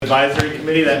Advisory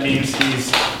Committee. That means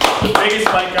he's the biggest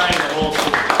bike guy in the whole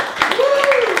city.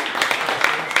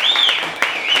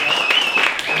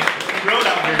 He rode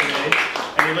out here today,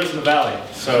 and he lives in the valley.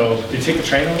 So, did you take the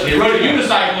train over? He rode a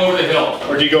unicycle over the hill.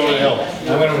 Or did you go over the hill?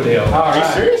 I went over the hill. Are you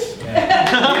serious?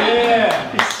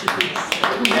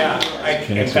 Yeah.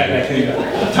 In fact, I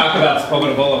can talk about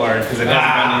Spoken Boulevard because it hasn't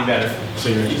gotten any better.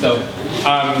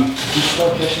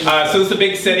 So it's a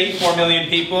big city, 4 million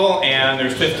people, and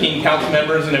there's 15 council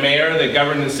members and a mayor that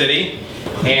govern the city.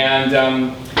 And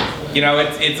you know,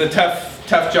 it's a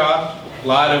tough job, a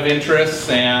lot of interests,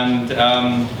 and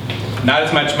not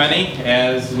as much money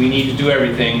as we need to do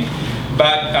everything.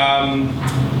 But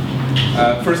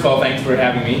first of all, thanks for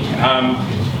having me.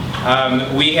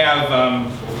 We have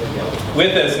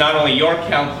with us not only your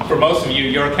council, for most of you,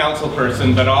 your council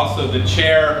person, but also the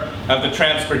chair of the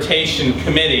Transportation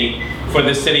Committee for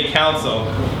the City Council.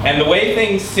 And the way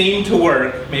things seem to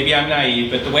work, maybe I'm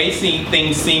naive, but the way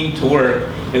things seem to work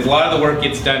is a lot of the work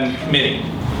gets done in committee.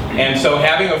 And so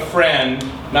having a friend,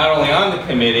 not only on the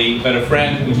committee, but a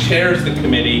friend who chairs the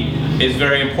committee is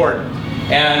very important.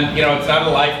 And you know, it's not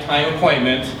a lifetime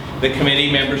appointment. The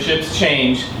committee memberships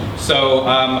change. So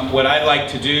what I'd like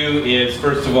to do is,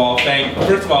 first of all, to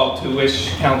wish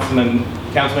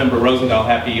Councilmember Rosendahl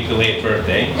happy belated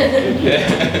birthday.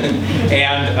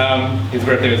 And his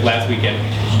birthday was last weekend.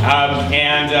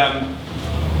 And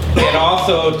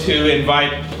also to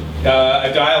invite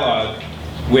a dialogue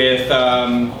with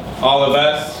all of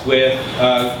us, with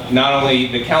not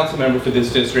only the council member for this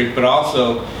district, but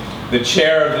also the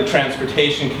chair of the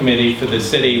Transportation Committee for the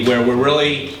city,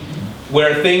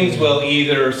 where things will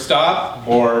either stop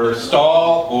or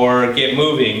stall or get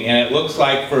moving. And it looks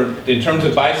like in terms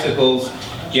of bicycles,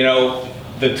 you know,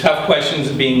 the tough questions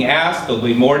are being asked. There'll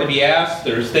be more to be asked.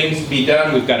 There's things to be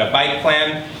done. We've got a bike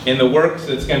plan in the works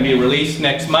that's going to be released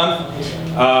next month,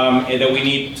 and that we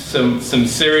need some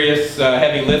serious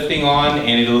heavy lifting on,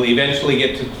 and it'll eventually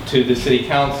get to the City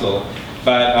Council.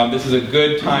 But this is a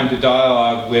good time to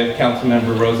dialogue with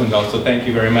Councilmember Rosendahl, so thank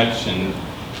you very much. And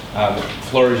the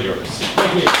floor is yours.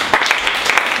 Thank you.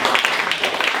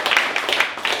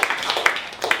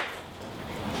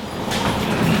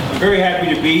 I'm very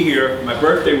happy to be here. My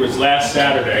birthday was last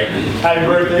Saturday. Happy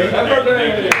birthday. Happy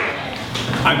birthday.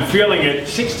 I'm feeling it.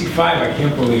 65, I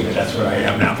can't believe it. That's what I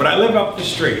am now. But I live up the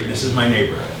street. This is my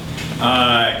neighborhood.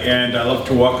 And I love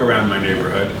to walk around my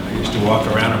neighborhood. I used to walk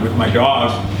around with my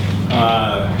dog,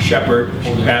 Shepherd.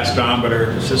 She passed on, but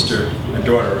her sister and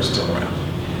daughter are still around.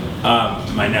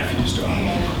 My nephew's dog.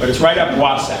 But it's right up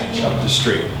Wasatch, up the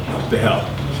street, up the hill.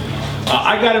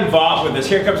 I got involved with this.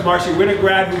 Here comes Marcy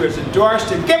Winograd, who is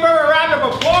endorsed, and give her a round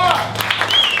of applause!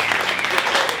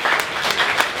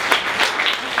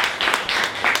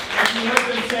 As you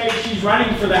heard them say, she's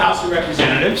running for the House of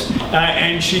Representatives,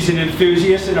 and she's an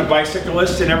enthusiast and a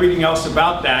bicyclist and everything else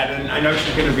about that, and I know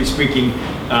she's going to be speaking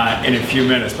in a few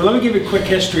minutes. But let me give you a quick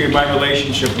history of my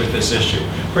relationship with this issue.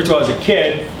 First of all, as a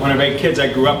kid, one of 8 kids, I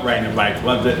grew up riding a bike,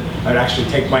 loved it. I'd actually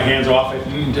take my hands off it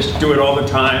and just do it all the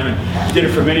time, and did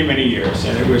it for many, many years.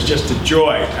 And it was just a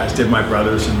joy, as did my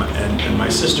brothers and my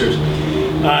sisters.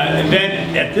 And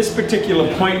then at this particular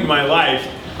point in my life,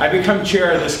 I become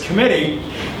chair of this committee,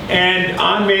 and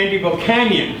on Mandeville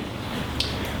Canyon,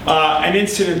 an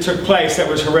incident took place that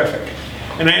was horrific.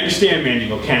 And I understand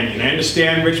Mandeville Canyon. I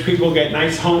understand rich people get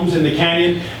nice homes in the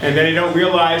canyon, and then they don't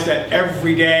realize that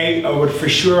every day, or for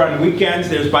sure on weekends,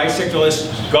 there's bicyclists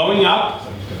going up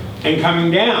and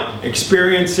coming down,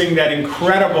 experiencing that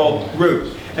incredible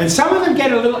route. And some of them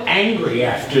get a little angry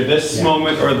after this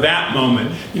moment or that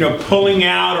moment, you know, pulling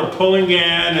out or pulling in,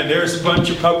 and there's a bunch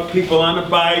of people on a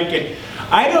bike. And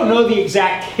I don't know the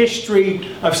exact history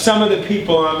of some of the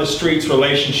people on the streets'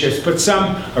 relationships, but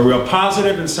some are real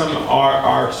positive and some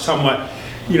are somewhat,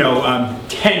 you know,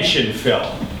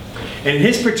 tension-filled. And in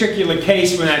his particular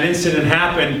case, when that incident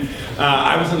happened,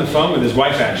 I was on the phone with his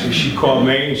wife, actually. She called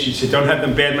me and she said, "Don't have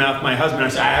them badmouth my husband." I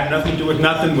said, "I have nothing to do with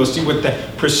nothing. We'll see what the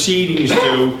proceedings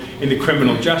do in the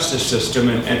criminal justice system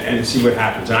and see what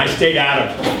happens." And I stayed out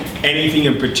of anything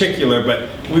in particular, but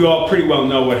we all pretty well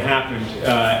know what happened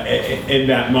in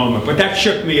that moment. But that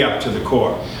shook me up to the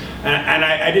core. And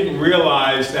I didn't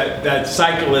realize that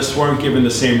cyclists weren't given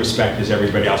the same respect as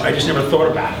everybody else. I just never thought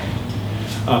about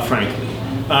it, frankly.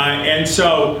 And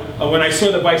so when I saw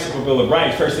the Bicycle Bill of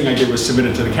Rights, first thing I did was submit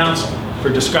it to the council for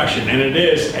discussion. And it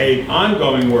is an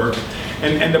ongoing work.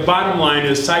 And the bottom line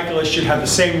is cyclists should have the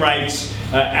same rights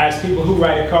as people who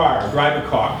ride a car or drive a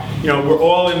car. You know, we're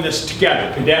all in this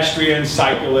together. Pedestrians,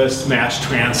 cyclists, mass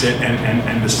transit,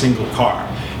 and the single car.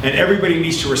 And everybody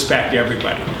needs to respect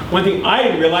everybody. One thing I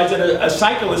didn't realize that a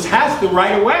cyclist has the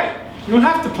right of way. You don't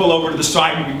have to pull over to the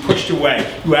side and be pushed away.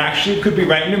 You actually could be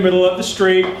right in the middle of the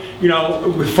street, you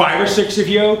know, with 5 or 6 of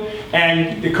you,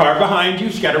 and the car behind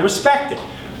you's got to respect it.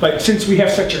 But since we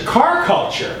have such a car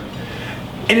culture,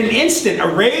 in an instant, a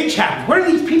rage happens. What are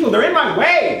these people? They're in my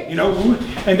way, you know.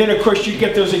 And then, of course, you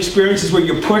get those experiences where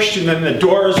you're pushed and then the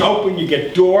door is open, you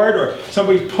get doored, or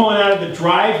somebody's pulling out of the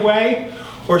driveway,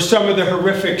 or some of the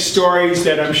horrific stories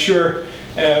that I'm sure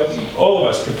all of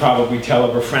us could probably tell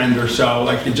of a friend or so,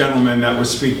 like the gentleman that was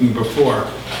speaking before.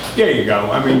 There you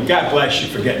go. I mean, God bless you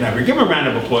for getting up here. Give him a round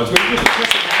of applause. What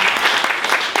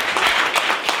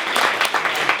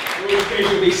we're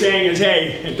basically saying is,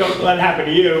 hey, don't let it happen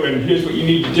to you, and here's what you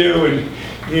need to do, and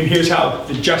here's how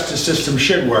the justice system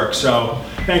should work. So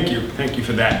thank you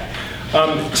for that.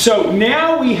 So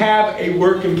now we have a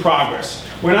work in progress.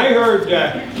 When I heard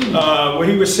what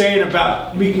he was saying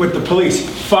about meeting with the police,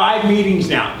 5 meetings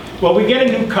now. Well, we get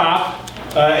a new cop,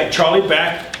 Charlie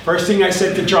Beck. First thing I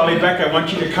said to Charlie Beck, I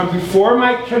want you to come before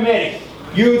my committee,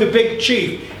 you the big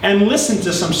chief, and listen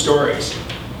to some stories.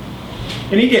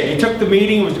 And he did. He took the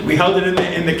meeting, we held it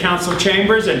in the council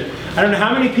chambers, and I don't know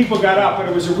how many people got up, but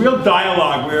it was a real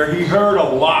dialogue where he heard a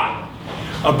lot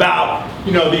about,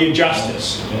 you know, the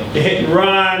injustice, the hit and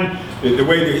run, the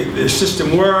way the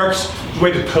system works, the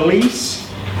way the police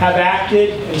have acted,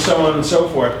 and so on and so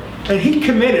forth. And he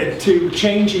committed to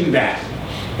changing that.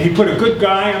 And he put a good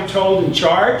guy, I'm told, in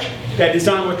charge that is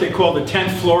on what they call the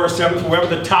 10th floor or 7th,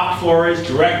 wherever the top floor is,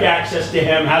 direct access to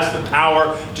him, has the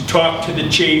power to talk to the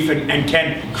chief and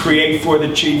can create for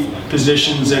the chief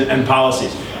positions and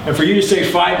policies. And for you to say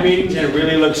 5 meetings and it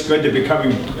really looks good to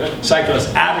becoming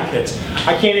cyclist advocates,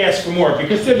 I can't ask for more,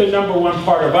 because they're the #1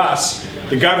 part of us,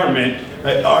 the government,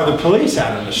 are the police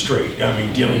out on the street. I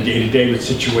mean, dealing day to day with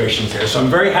situations there. So I'm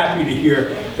very happy to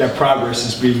hear that progress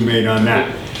is being made on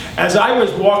that. As I was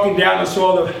walking down and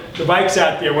saw the bikes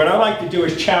out there, what I like to do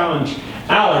is challenge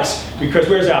Alex, because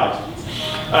where's Alex?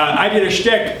 I did a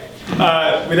shtick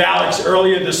with Alex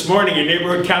earlier this morning, a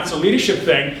neighborhood council leadership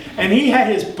thing, and he had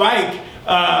his bike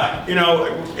you know,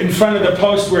 in front of the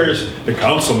post where the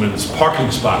councilman's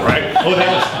parking spot, right? And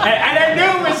I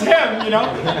knew it was him, you know.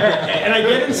 And I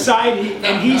get inside,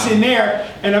 and he's in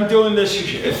there, and I'm doing this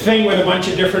thing with a bunch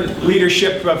of different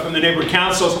leadership from the neighborhood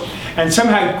councils, and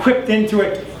somehow quipped into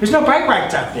it, there's no bike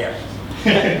racks out there.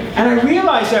 And I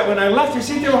realized that when I left, I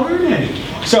said there aren't any.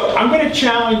 So I'm going to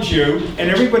challenge you,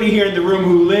 and everybody here in the room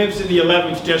who lives in the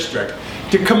 11th district,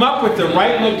 to come up with the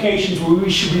right locations where we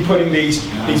should be putting these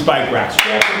bike racks.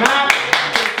 We have the map,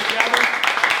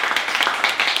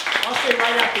 I'll say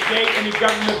right out the gate, any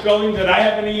government building that I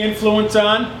have any influence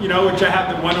on, you know, which I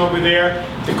have the one over there,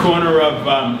 at the corner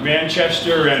of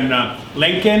Manchester and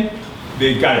Lincoln.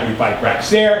 There's got to be bike racks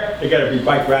there. There got to be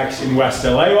bike racks in West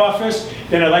LA office.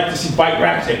 Then I'd like to see bike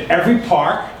racks at every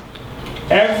park,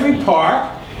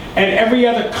 and every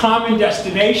other common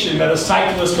destination that a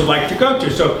cyclist would like to go to.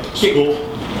 So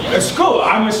school,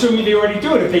 I'm assuming they already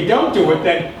do it. If they don't do it,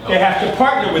 then they have to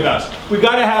partner with us. We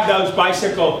got to have those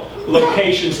bicycle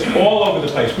locations all over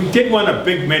the place. We did made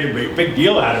a big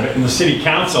deal out of it in the city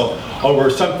council over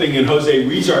something in Jose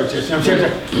Huizar's. And I'm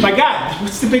saying, my God,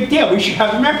 what's the big deal? We should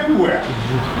have them everywhere.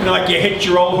 You know, like you hit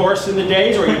your old horse in the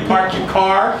days, or you park your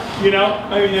car, you know?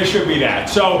 I mean, there should be that.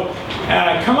 So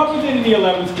come up with it in the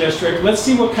 11th district. Let's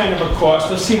see what kind of a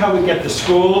cost. Let's see how we get the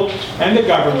school and the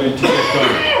government to get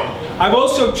going. I've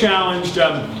also challenged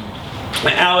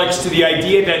Alex to the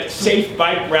idea that safe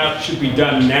bike routes should be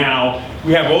done now.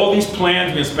 We have all these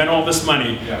plans, we spend all this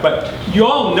money, but you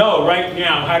all know right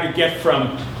now how to get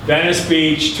from Venice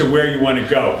Beach to where you want to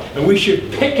go. And we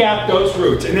should pick out those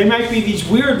routes. And they might be these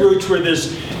weird routes where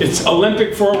it's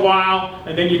Olympic for a while,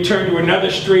 and then you turn to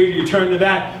another street, you turn to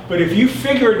that. But if you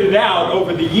figured it out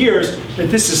over the years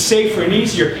that this is safer and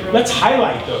easier, let's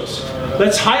highlight those.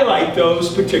 Let's highlight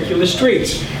those particular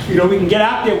streets. You know, we can get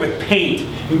out there with paint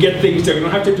and get things done. We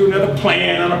don't have to do another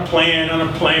plan on a plan on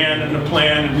a plan and a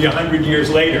plan and be 100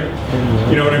 years later.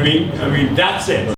 You know what I mean? I mean, that's it.